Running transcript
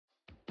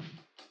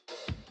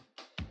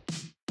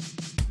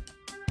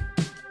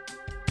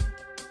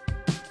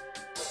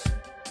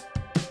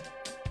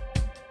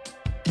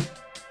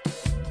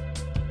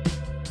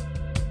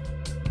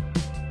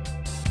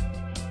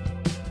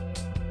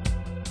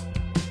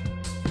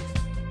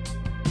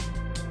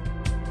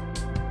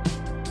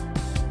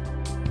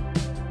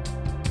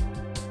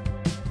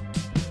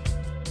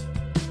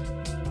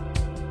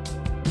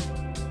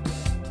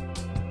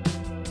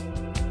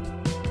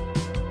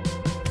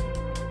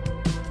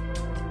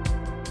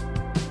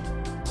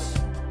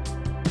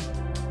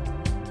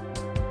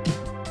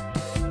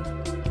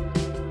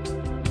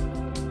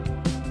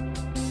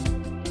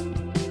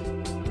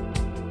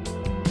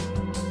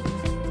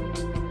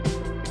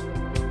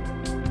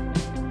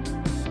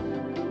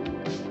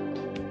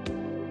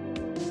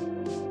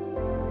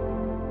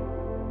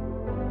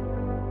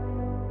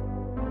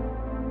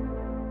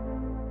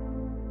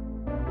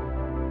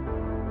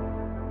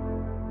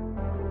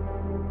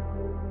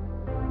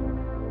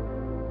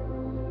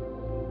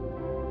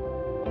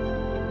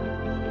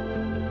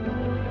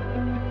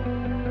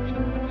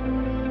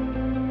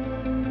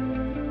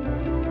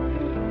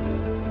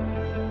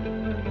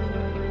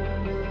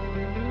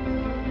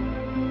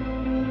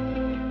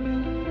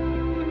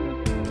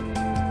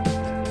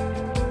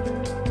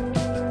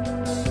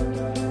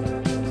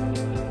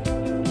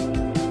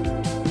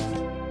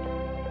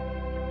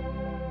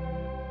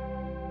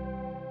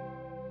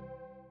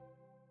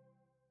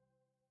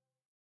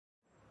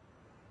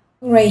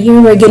Right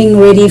here we're getting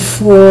ready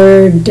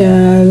for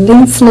the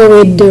lymph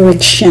fluid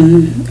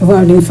direction of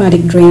our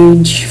lymphatic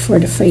drainage for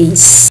the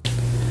face.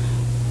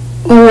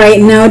 Alright,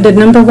 now the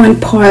number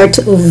one part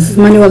of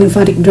manual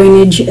lymphatic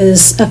drainage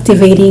is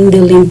activating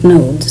the lymph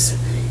nodes.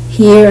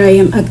 Here I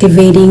am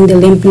activating the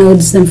lymph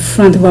nodes in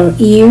front of our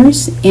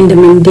ears in the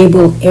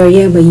mandible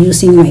area by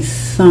using my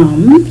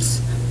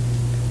thumbs.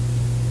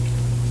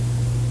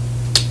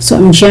 So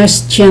I'm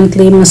just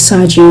gently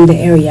massaging the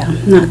area,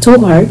 not too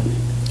hard.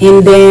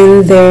 And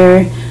then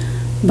there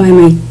by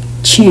my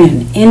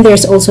chin, and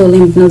there's also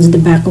lymph nodes at the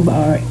back of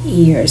our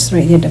ears,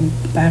 right at the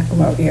back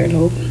of our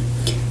earlobe.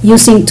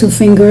 Using two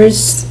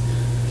fingers,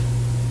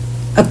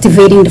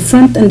 activating the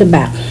front and the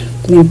back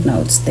lymph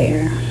nodes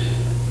there.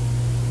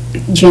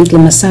 Gently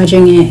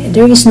massaging it.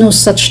 There is no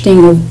such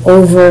thing of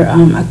over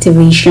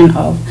activation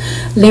of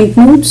lymph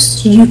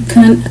nodes. You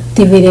can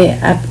activate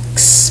it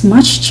as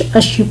much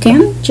as you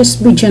can.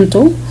 Just be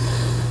gentle.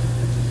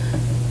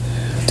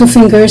 Two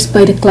fingers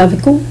by the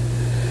clavicle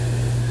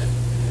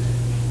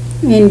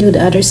and do the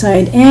other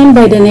side, and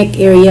by the neck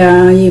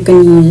area you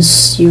can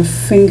use your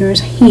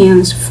fingers,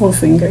 hands, 4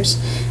 fingers,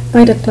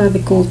 by the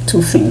clavicle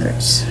 2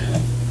 fingers.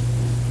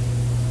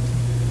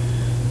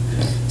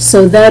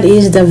 So that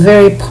is the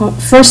very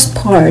first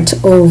part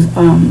of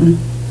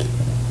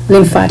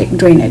lymphatic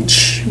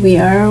drainage. We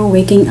are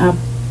waking up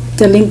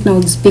the lymph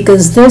nodes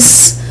because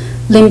these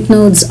lymph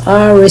nodes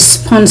are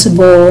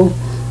responsible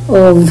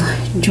of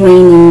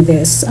draining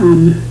this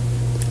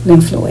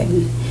lymph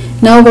fluid.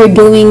 Now we're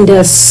doing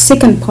the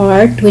second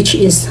part, which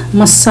is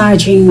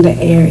massaging the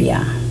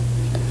area.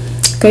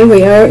 Okay,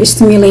 we are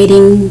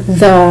stimulating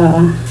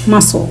the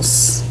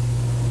muscles.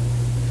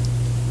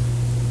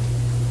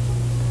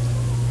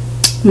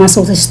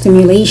 Muscle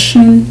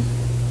stimulation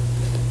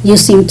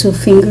using 2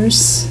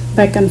 fingers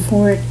back and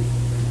forth.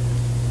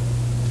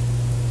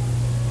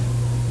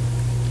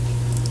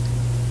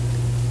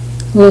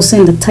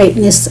 Loosen the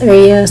tightness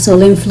area so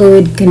lymph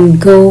fluid can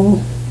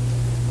go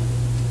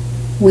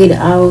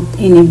without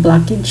any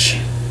blockage.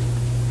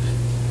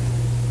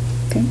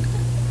 Okay,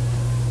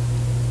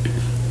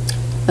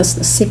 that's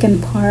the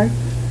second part,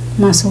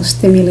 muscle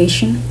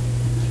stimulation.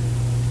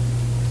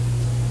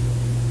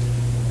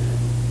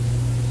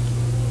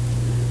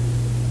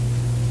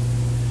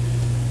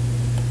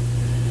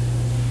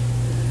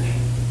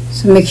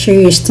 So make sure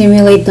you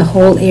stimulate the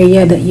whole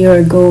area that you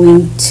are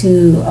going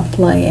to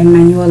apply a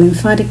manual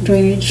lymphatic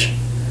drainage.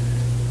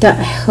 That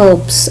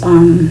helps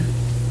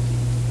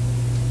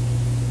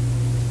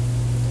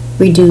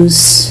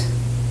reduce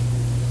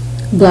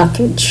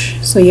blockage,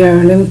 so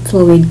your lymph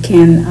fluid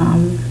can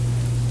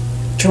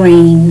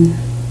drain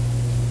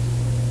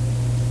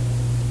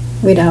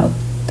without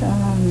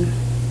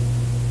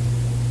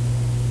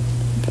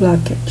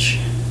blockage.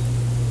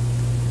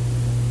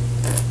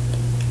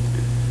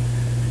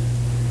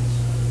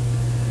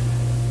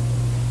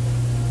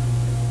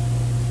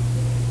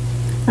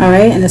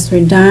 Alright, and as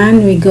we're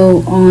done, we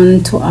go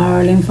on to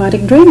our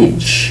lymphatic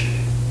drainage.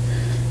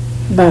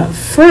 But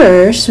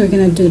first, we are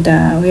going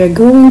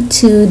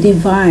to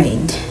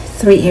divide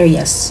 3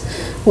 areas.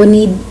 We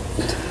need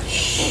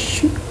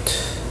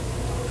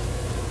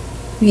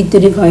to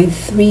divide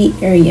 3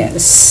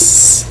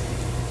 areas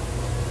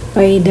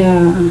by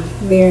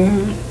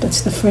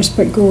that's the first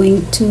part,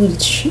 going to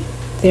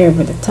there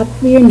by the top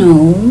of your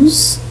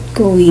nose,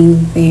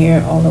 going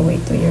there all the way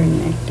to your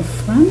neck, the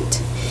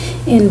front,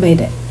 and by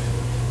the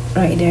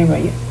right there by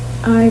your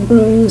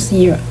eyebrows,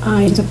 your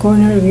eyes, the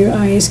corner of your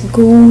eyes,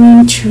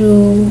 going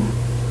through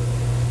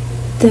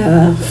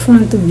the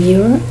front of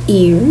your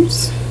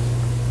ears,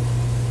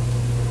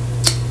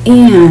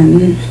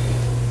 and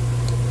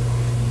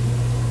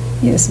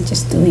yes,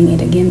 just doing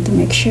it again to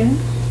make sure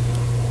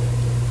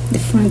the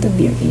front of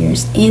your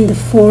ears, and the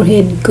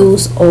forehead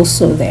goes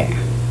also there.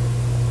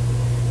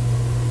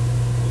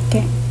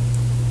 Okay,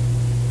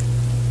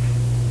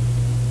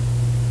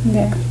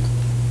 there.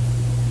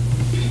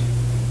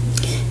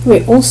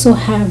 We also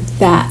have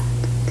that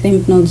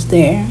lymph nodes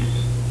there,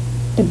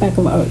 the back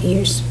of our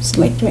ears. It's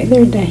like right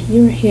there,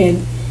 your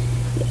head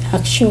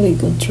actually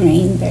go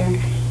drain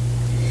there.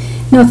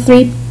 Now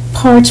 3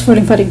 parts for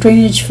lymphatic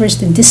drainage.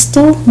 First, the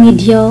distal,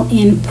 medial,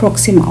 and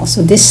proximal.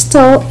 So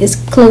distal is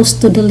close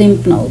to the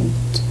lymph node.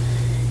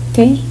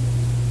 Okay,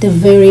 the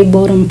very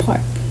bottom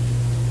part.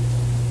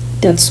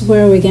 That's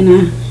where we're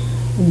gonna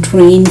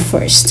drain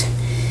first.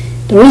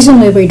 The reason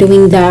why we're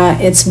doing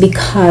that, it's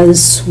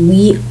because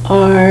we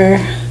are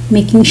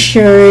making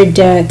sure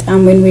that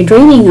when we're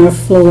draining our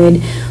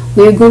fluid,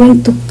 we're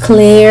going to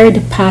clear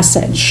the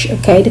passage,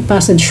 okay, the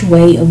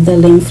passageway of the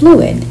lymph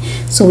fluid.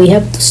 So we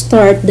have to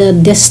start the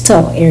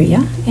distal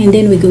area, and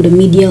then we go to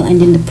medial, and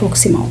then the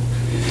proximal.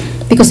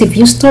 Because if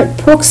you start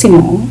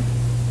proximal,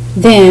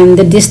 then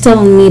the distal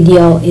and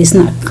medial is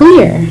not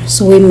clear.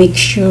 So we make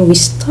sure we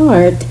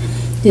start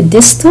the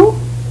distal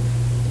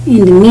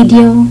and the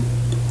medial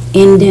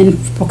and then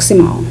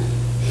proximal.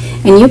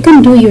 And you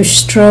can do your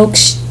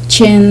strokes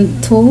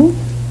gentle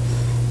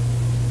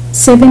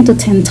 7 to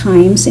 10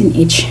 times in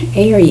each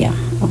area.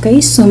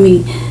 Okay, so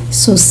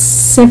So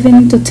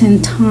 7 to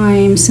 10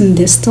 times in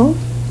distal,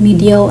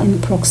 medial, and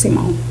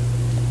proximal.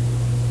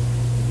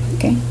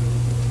 Okay.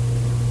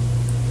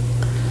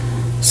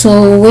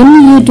 So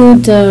when you do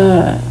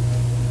the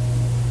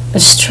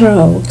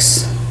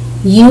strokes,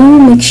 you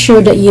make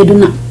sure that you do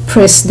not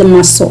press the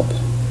muscle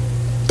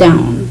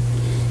down.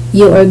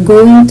 You are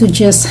going to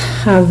just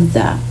have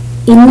that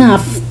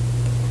enough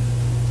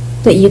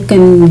that you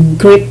can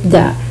grip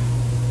the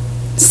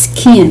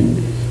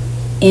skin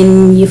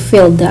and you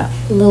feel that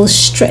little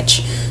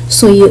stretch.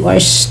 So you are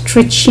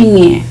stretching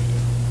it,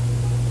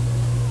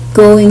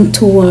 going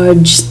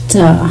towards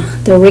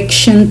the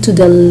direction to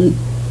the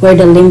where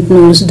the lymph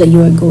nodes that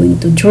you are going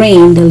to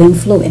drain the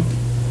lymph fluid.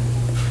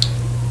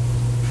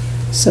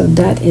 So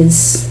that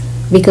is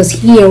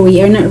because here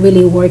we are not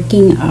really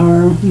working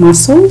our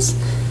muscles,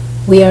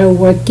 we are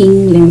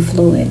working lymph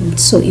fluid.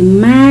 So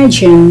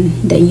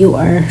imagine that you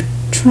are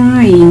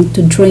trying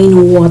to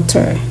drain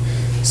water.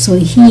 So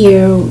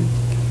here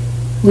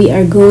we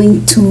are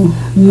going to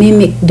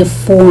mimic the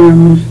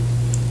form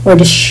or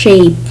the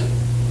shape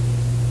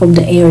of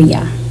the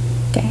area.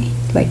 Okay,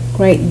 like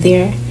right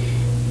there,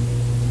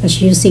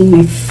 just using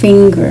my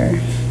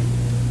finger,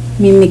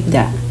 mimic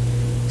that.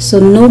 So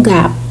no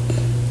gap.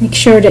 Make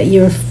sure that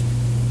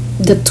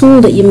the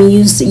tool that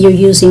you're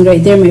using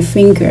right there, my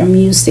finger I'm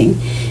using,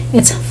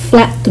 it's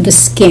flat to the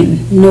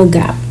skin, no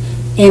gap,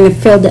 and I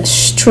feel that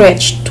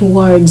stretch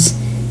towards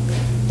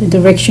the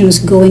direction is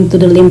going to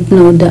the lymph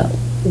node, that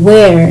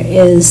where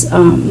is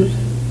I'm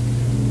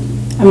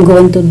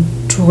going to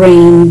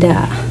drain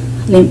the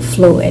lymph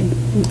fluid.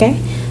 Okay,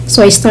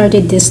 so I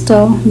started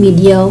distal,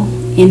 medial,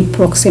 and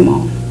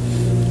proximal,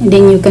 and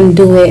then you can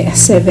do it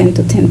 7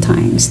 to 10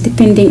 times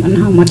depending on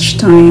how much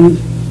time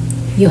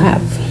you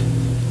have.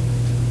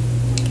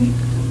 Okay.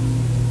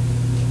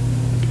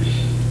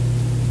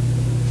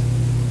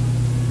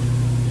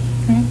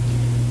 Right.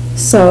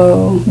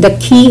 So the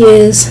key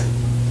is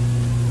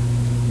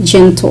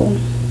gentle.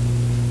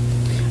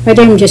 Right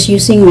there I'm just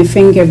using my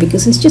finger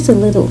because it's just a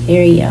little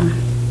area.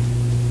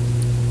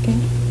 Okay.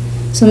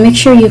 So make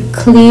sure you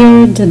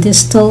clear the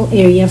distal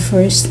area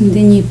first, and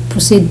then you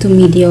proceed to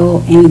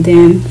medial, and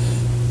then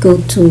go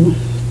to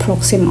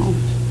proximal.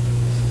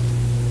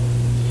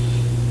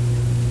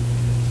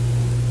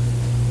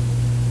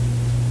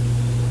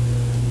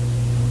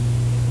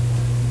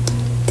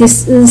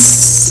 This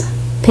is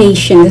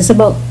patience. It's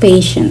about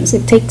patience.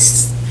 It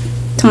takes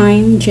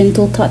time,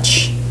 gentle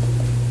touch,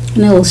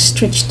 and I will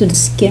stretch to the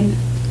skin.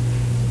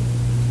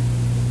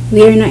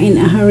 We are not in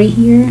a hurry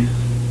here.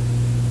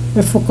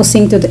 We're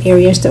focusing to the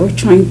areas that we're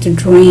trying to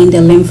drain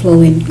the lymph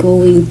fluid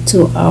going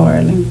to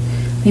our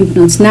lymph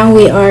nodes. Now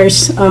we are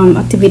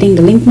activating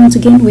the lymph nodes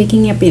again,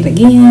 waking up it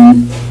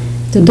again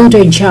to do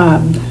their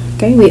job.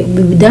 Okay,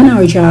 we've done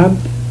our job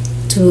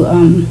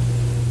to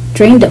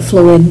drain the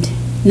fluid.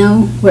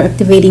 Now we're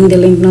activating the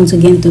lymph nodes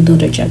again to do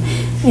their job.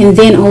 And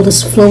then all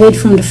this fluid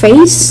from the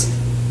face,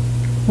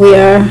 we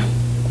are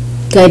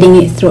guiding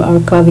it through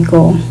our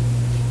clavicle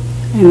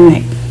and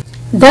neck.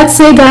 That's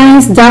it,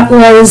 guys. That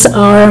was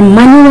our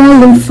manual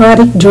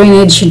lymphatic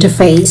drainage to the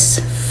face.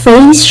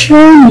 Facial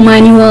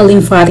manual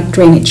lymphatic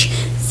drainage.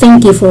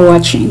 Thank you for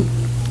watching.